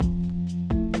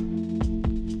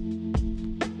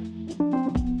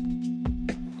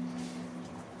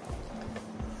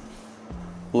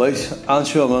Ladies and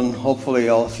gentlemen, hopefully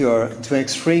all of you are doing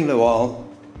extremely well.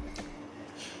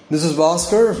 This is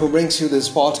Bhaskar who brings you this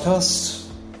podcast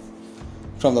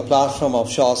from the platform of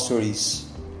short stories.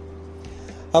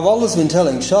 I've always been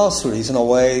telling short stories in a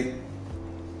way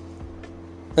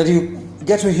that you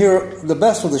get to hear the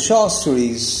best of the short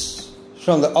stories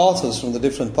from the authors from the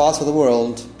different parts of the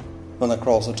world when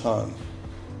across the time.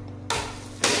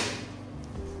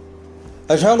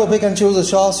 I try to pick and choose the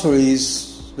short stories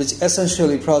which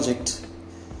essentially project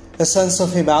a sense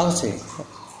of humanity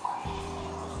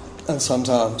and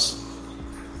sometimes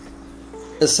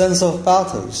a sense of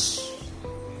pathos,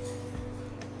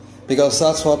 because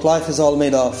that's what life is all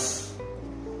made of: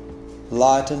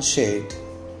 light and shade,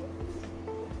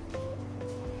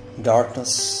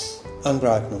 darkness and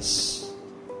brightness,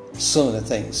 so many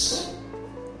things,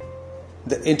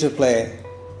 the interplay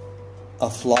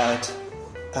of light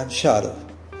and shadow.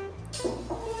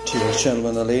 Dear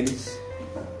gentlemen and ladies,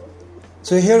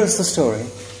 so here is the story,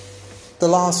 The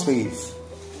Last Leaf.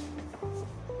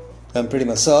 I'm pretty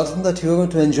much certain that you're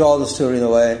going to enjoy the story in a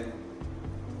way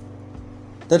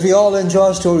that we all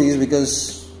enjoy stories,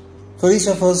 because for each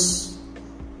of us,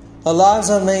 our lives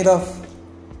are made of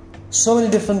so many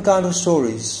different kinds of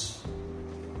stories.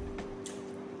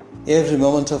 Every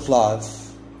moment of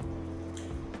life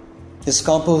is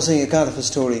composing a kind of a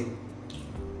story,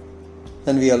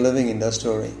 and we are living in that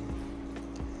story.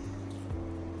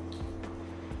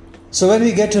 So when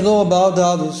we get to know about the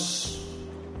others,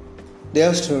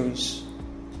 their stories,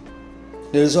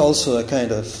 there is also a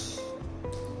kind of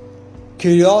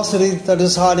curiosity that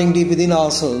is hiding deep within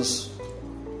ourselves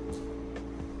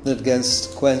that gets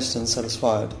quenched and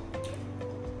satisfied.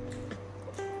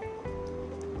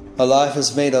 Our life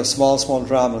is made of small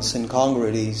dramas,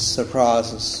 incongruities,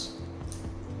 surprises.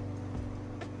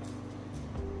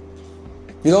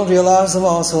 We don't realize them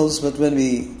ourselves, but when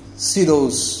we see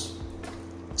those,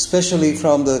 especially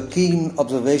from the keen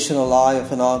observational eye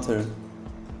of an author,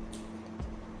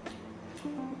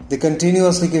 they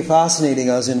continuously keep fascinating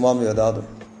us in one way or the other.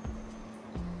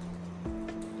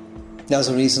 That's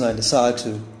the reason I decided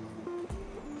to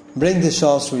bring these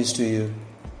short stories to you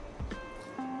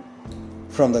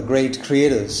from the great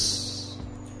creators: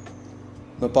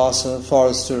 Maupassant,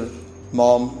 Forrester,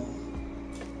 Mom,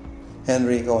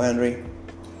 Henry,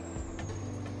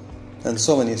 and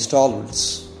so many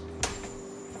stalwarts.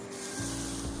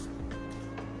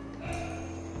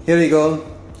 Here we go.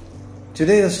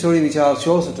 Today the story which I have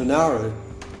chosen to narrate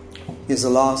is The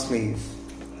Last Leaf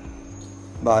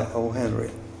by O. Henry.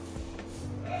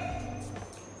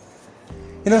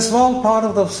 In a small part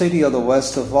of the city of the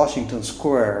west of Washington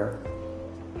Square,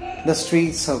 the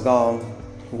streets have gone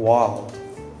wild.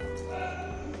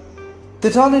 They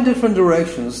turn in different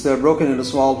directions. They are broken into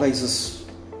small places.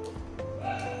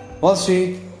 One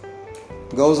street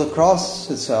goes across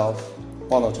itself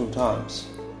one or two times.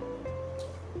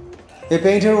 A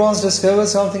painter once discovered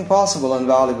something possible and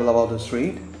valuable about the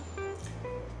street.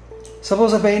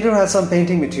 Suppose a painter had some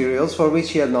painting materials for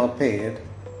which he had not paid.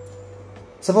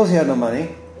 Suppose he had no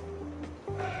money.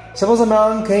 Suppose a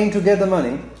man came to get the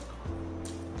money.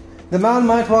 The man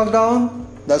might walk down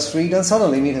that street and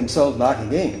suddenly meet himself back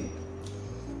again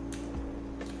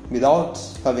without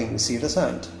having received a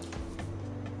cent.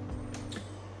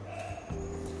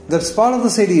 That part of the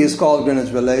city is called Greenwich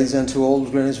Village, and to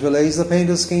old Greenwich Village the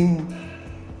painters came.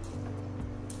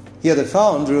 Here they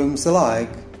found rooms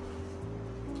alike,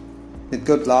 with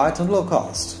good light and low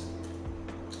cost.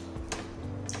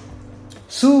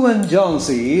 Sue and John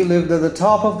C. lived at the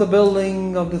top of the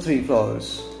building of the 3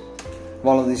 floors.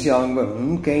 One of these young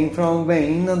women came from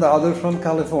Maine and the other from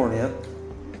California.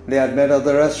 They had met at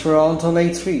the restaurant on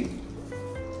 8th Street.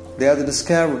 They had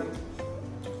discovered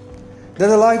that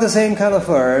they liked the same kind of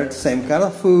art, same kind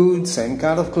of food, same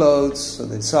kind of clothes, so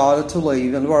they decided to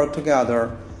live and work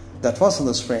together. That was in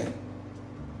the spring.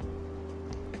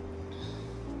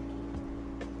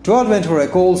 Toward winter, a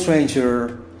cold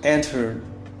stranger entered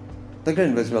the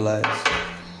Greenwich Village.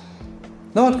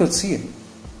 No one could see him.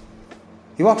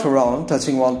 He walked around,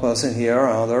 touching one person here,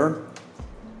 another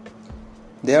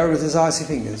there with his icy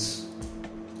fingers.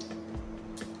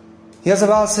 He has a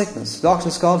bad sickness.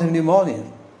 Doctors called him pneumonia.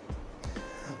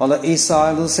 On the east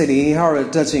side of the city, he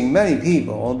hurried, touching many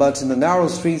people, but in the narrow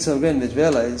streets of Greenwich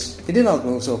Village, he did not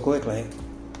move so quickly.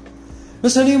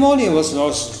 Mr. Pneumonia was an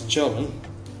honest gentleman.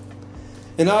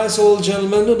 A nice old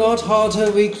gentleman did not hurt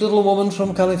a weak little woman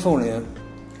from California.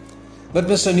 But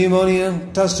Mr.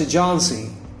 Pneumonia touched John C.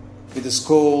 with his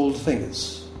cold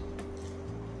fingers.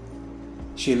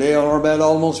 She lay on her bed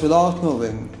almost without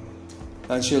moving,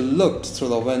 and she looked through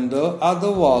the window at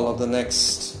the wall of the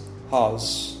next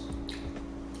house.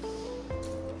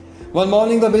 One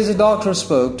morning the busy doctor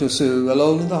spoke to Sue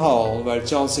alone in the hall where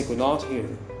Chauncey could not hear.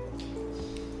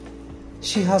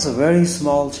 "She has a very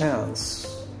small chance,"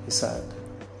 he said.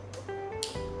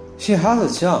 "She has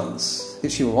a chance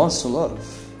if she wants to live.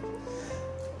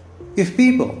 If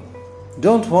people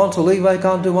don't want to live, I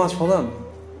can't do much for them.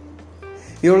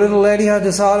 Your little lady has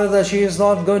decided that she is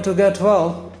not going to get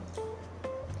well.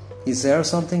 Is there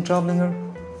something troubling her?"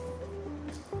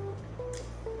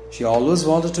 "She always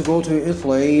wanted to go to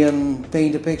Italy and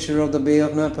paint a picture of the Bay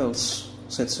of Naples,"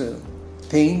 said Sue.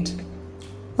 "Paint?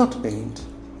 Not paint.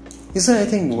 Is there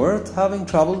anything worth having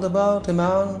troubled about? A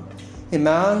man? A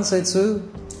man," said Sue.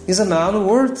 "Is a man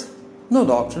worth?" "No,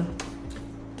 doctor.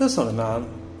 That's not a man.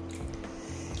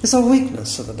 It's a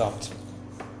weakness," said the doctor.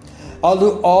 "I'll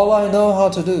do all I know how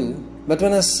to do, but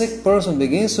when a sick person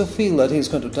begins to feel that he's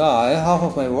going to die, half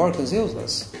of my work is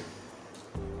useless.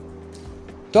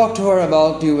 Talk to her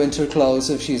about new winter clothes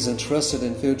if she's interested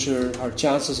in future. Her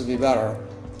chances will be better."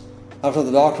 After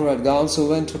the doctor had gone, Sue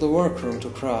went to the workroom to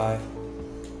cry.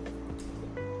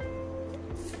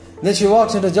 Then she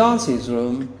walked into Johnson's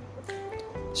room.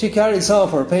 She carried some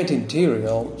of her painting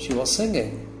material. She was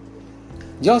singing.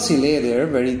 Johnson lay there,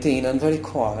 very thin and very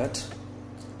quiet.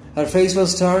 Her face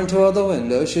was turned toward the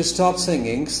window. She stopped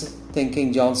singing,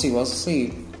 thinking Johnson was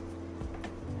asleep.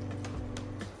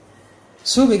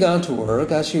 Sue began to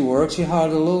work. As she worked, she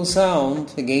heard a low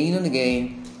sound. Again and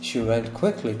again, she went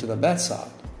quickly to the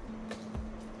bedside.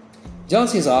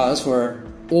 Johnson's eyes were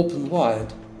open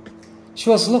wide. She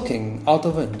was looking out the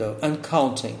window and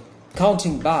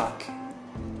counting back.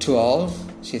 12,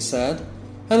 she said,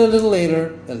 and a little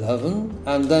later 11,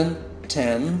 and then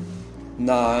 10,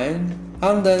 9,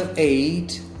 and then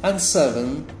 8 and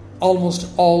 7, almost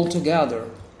all together.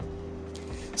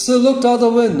 Sue looked out the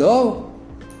window.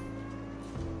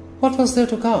 What was there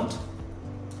to count?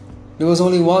 There was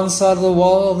only one side of the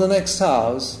wall of the next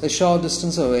house, a short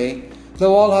distance away. The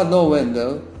wall had no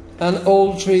window. An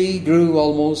old tree grew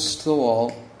almost to the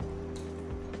wall.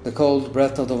 The cold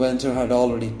breath of the winter had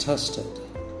already touched it.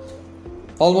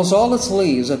 Almost all its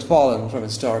leaves had fallen from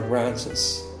its dark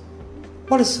branches.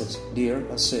 "What is it, dear?"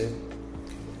 asked Sue.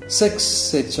 6,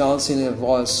 said Johnson in a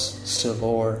voice still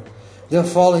lower. "They're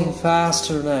falling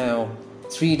faster now.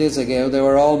 3 days ago they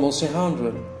were almost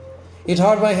 100. It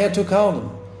hurt my head to count them.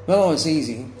 Well, now it's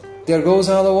easy. There goes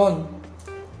another one.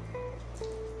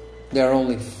 There are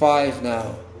only 5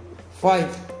 now." "5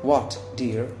 what,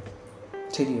 dear?"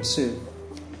 "Tell you, Sue.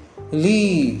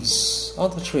 Leaves on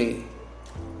the tree.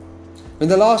 When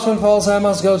the last one falls, I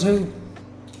must go too.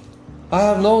 I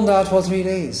have known that for 3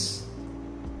 days.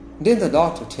 Didn't the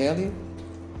doctor tell you?"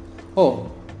 "Oh,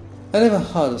 I never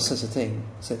heard of such a thing,"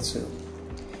 said Sue.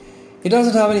 "It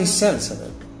doesn't have any sense in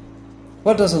it.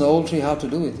 What does an old tree have to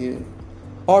do with you,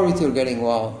 or with your getting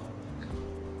well?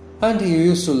 And you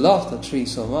used to love the tree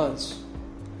so much.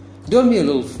 Don't be a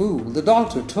little fool. The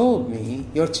doctor told me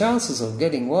your chances of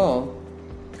getting well.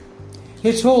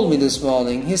 He told me this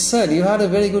morning. He said you had a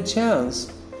very good chance.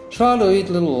 Try to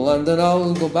eat little, and then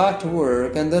I'll go back to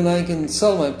work, and then I can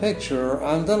sell my picture,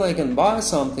 and then I can buy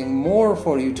something more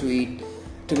for you to eat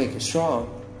to make you strong."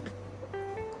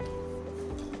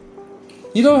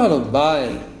 "You don't have to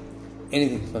buy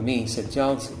anything for me," said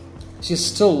Johnson. She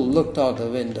still looked out the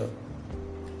window.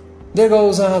 "There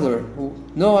goes another.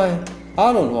 No,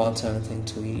 I don't want anything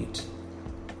to eat.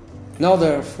 Now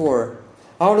there are 4.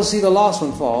 I want to see the last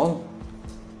one fall."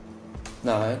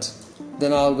 "Night.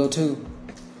 Then I'll go too."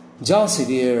 "Johnson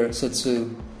dear," said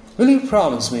Sue, "will you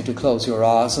promise me to close your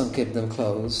eyes and keep them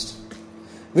closed?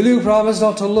 Will you promise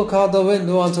not to look out the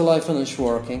window until I finish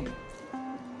working?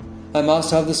 I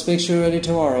must have this picture ready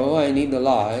tomorrow. I need the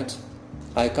light.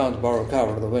 I can't borrow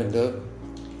cover the window.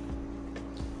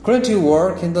 Couldn't you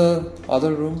work in the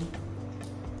other room?"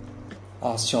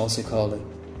 asked Chauncey coldly.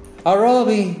 "I'd rather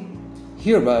be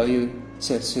here by you,"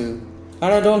 said Sue,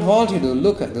 "and I don't want you to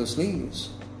look at those leaves."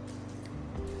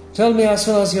 "Tell me as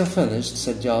soon as you're finished,"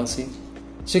 said Chauncey.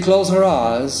 She closed her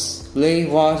eyes, lay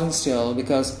white and still,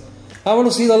 "because I want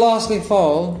to see the last leaf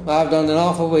fall. I have done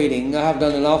enough of waiting. I have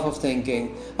done enough of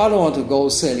thinking. I don't want to go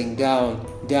sailing down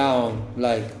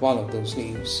like one of those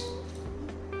leaves."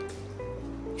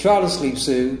 "Try to sleep,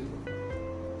 Sue.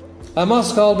 I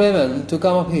must call Bayman to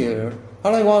come up here,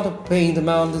 and I want to paint the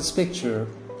mountain's picture.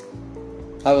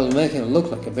 I will make him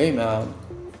look like a bayman.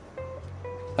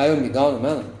 I won't be gone a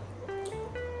minute.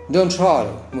 Don't try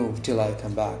to move till I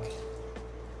come back."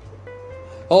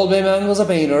 Old Bayman was a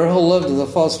painter who lived on the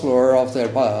first floor of their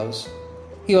house.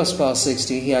 He was past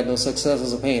 60. He had no success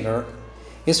as a painter.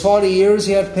 His 40 years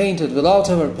he had painted without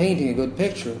ever painting a good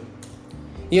picture.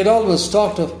 He had always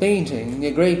talked of painting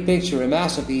a great picture, a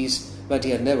masterpiece, but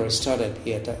he had never started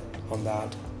yet on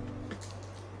that.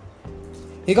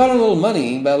 He got a little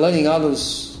money by letting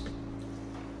others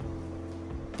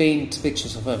paint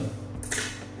pictures of him.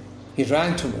 He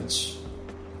drank too much.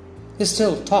 He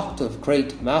still talked of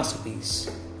great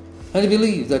masterpiece, and he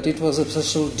believed that it was a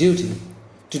special duty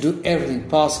to do everything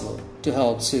possible to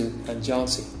help Sue and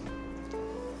Johnsy.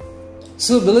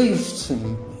 Sue believed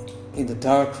him in the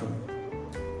dark room,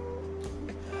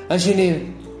 and she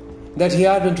knew that he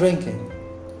had been drinking.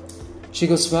 She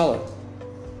could smell it.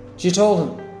 She told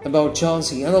him about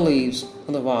Johnsy and the leaves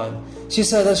and the vine. She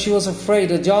said that she was afraid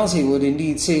that Johnsy would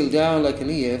indeed sail down like a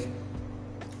leaf.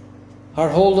 Her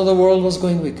hold on the world was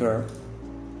going weaker.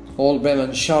 Old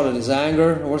Bremen shouted his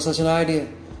anger over such an idea.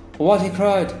 What, he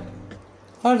cried,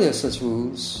 are there such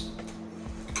rules?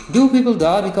 Do people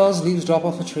die because leaves drop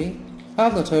off a tree? I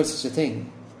have not heard such a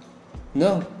thing.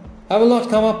 No, I will not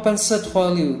come up and sit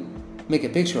while you make a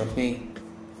picture of me.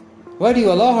 Why do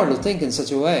you allow her to think in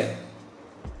such a way?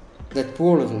 That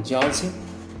poor little Johnsy.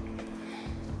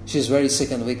 She is very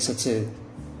sick and weak, said Sue.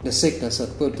 The sickness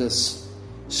had put this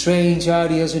strange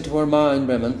ideas into her mind,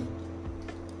 Bremen.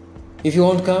 If you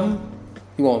won't come,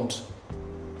 you won't.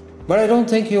 But I don't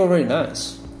think you are very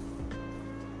nice.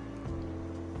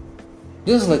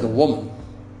 Just like a woman,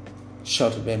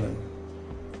 shouted Bremen.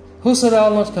 Who said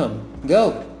I'll not come?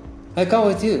 Go. I come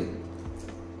with you.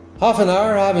 Half an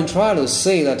hour I have been trying to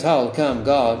say that I'll come,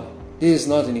 God. This is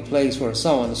not any place for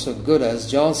someone so good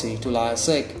as Johnsy to lie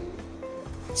sick.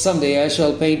 Someday I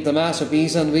shall paint the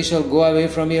masterpiece and we shall go away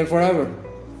from here forever.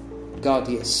 God,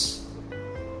 yes.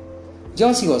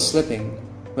 Johnsy was sleeping.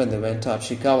 When they went up,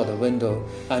 she covered the window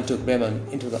and took Bremen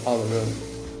into the other room.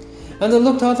 And they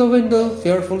looked out the window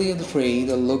fearfully at the tree.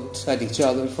 They looked at each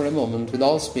other for a moment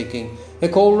without speaking. A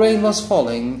cold rain was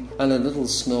falling and a little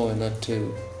snow in it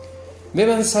too.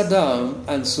 Bremen sat down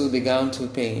and Sue began to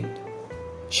paint.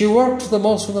 She worked the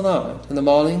most of the night. In the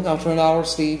morning, after an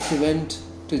hour's sleep, she went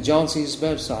to Johnsy's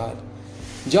bedside.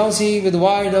 Johnsy, with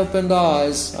wide opened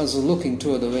eyes, was looking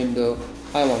toward the window.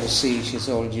 I want to see, she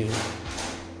told you.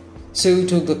 Sue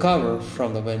took the cover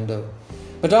from the window.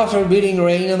 But after beating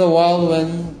rain and the wild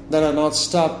wind that had not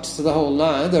stopped the whole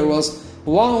night, there was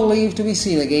one leaf to be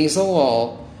seen against the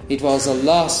wall. It was the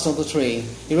last of the tree.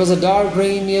 It was a dark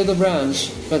green near the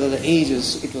branch, but at the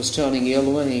edges it was turning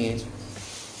yellow and age.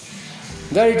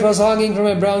 There it was hanging from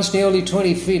a branch nearly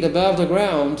 20 feet above the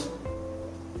ground.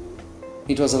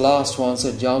 It was the last one,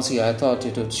 said Johnsy. I thought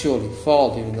it would surely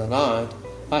fall during the night.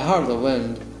 I heard the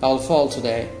wind. I'll fall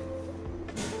today.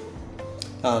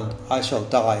 And I shall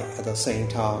die at the same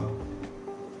time.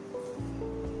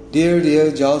 Dear,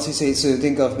 dear, Johnsy said, so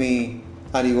think of me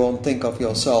and you won't think of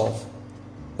yourself.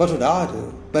 What would I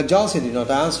do? But Johnsy did not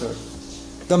answer.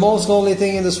 The most lonely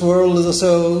thing in this world is the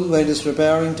soul when it is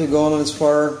preparing to go on its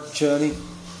far journey.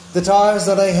 The ties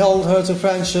that I held her to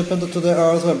friendship and to the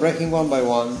earth were breaking one by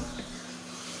one.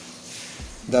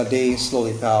 The days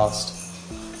slowly passed.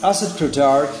 As it grew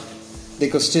dark, they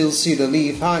could still see the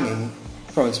leaf hanging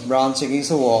from its branch against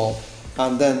the wall,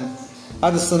 and then,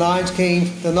 as the night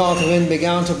came, the north wind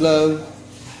began to blow.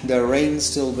 The rain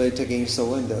still beat against the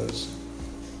windows.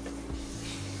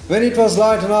 When it was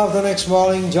light enough the next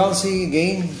morning, Johnsy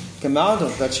again came out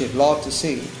of that she had loved to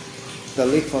see. The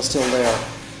leaf was still there.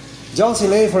 Johnsy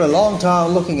lay for a long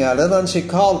time looking at it, and she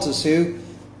called to Sue,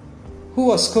 who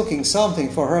was cooking something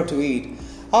for her to eat.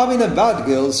 I've been a bad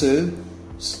girl, Sue,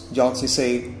 Johnsy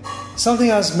said. Something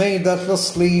has made that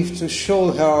little leaf to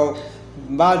show how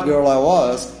bad girl I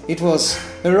was. It was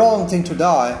a wrong thing to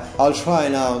die. I'll try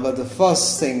now, but the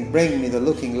first thing bring me the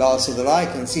looking glass so that I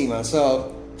can see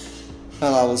myself,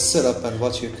 and I will sit up and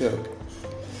watch you cook.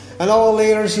 An hour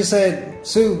later she said,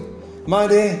 Sue, my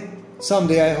dear,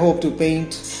 someday I hope to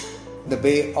paint the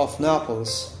Bay of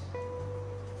Naples.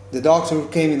 The doctor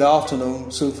came in the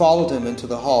afternoon. Sue followed him into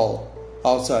the hall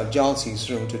outside Johnsy's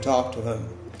room to talk to him.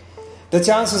 The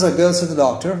chances are good, said the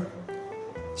doctor.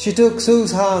 She took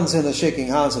Sue's hands in the shaking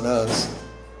hands of hers.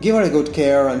 Give her a good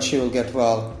care and she will get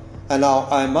well. And now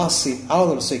I must see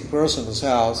another sick person in this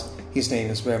house. His name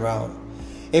is Brown.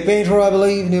 A painter, I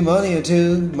believe, pneumonia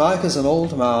too. Mike is an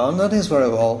old man and is very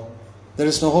well. There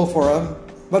is no hope for him,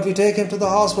 but we take him to the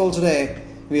hospital today.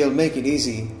 We'll make it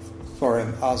easy for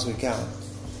him as we can.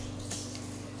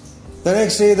 The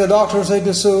next day the doctor said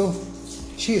to Sue,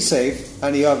 she is safe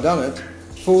and you have done it.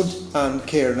 Food and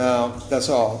care now, that's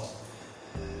all.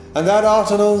 And that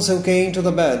afternoon Sue came to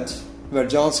the bed where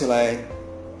Johnsy lay.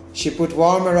 She put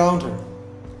warm around her.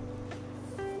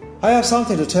 I have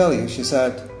something to tell you, she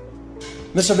said.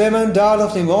 Mr. Bayman died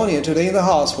of pneumonia today in the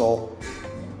hospital.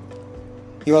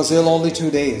 He was ill only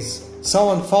 2 days.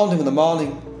 Someone found him in the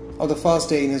morning of the first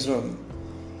day in his room.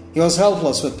 He was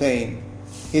helpless with pain.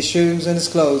 His shoes and his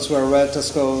clothes were wet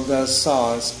as cold as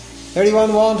stars.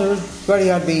 Everyone wondered where he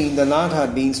had been. The night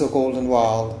had been so cold and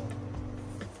wild.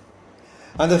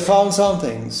 And they found some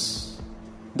things.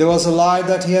 There was a light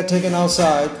that he had taken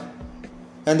outside,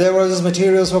 and there was his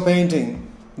materials for painting.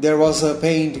 There was a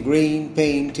paint, green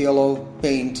paint, yellow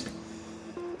paint.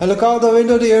 And look out the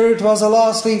window, dear, it was the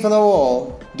last leaf on the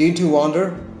wall. Didn't you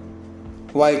wonder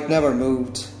why it never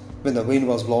moved when the wind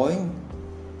was blowing?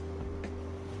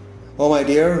 Oh, my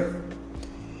dear,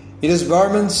 it is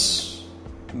Berman's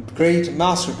great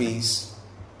masterpiece.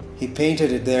 He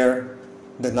painted it there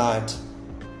the night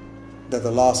that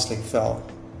the last leaf fell.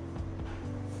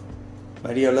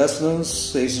 My dear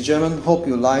listeners, ladies and gentlemen, hope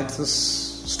you liked this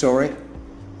story.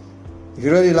 If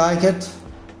you really like it,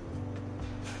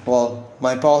 well,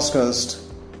 my podcast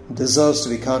deserves to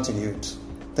be continued.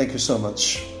 Thank you so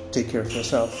much. Take care of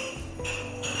yourself.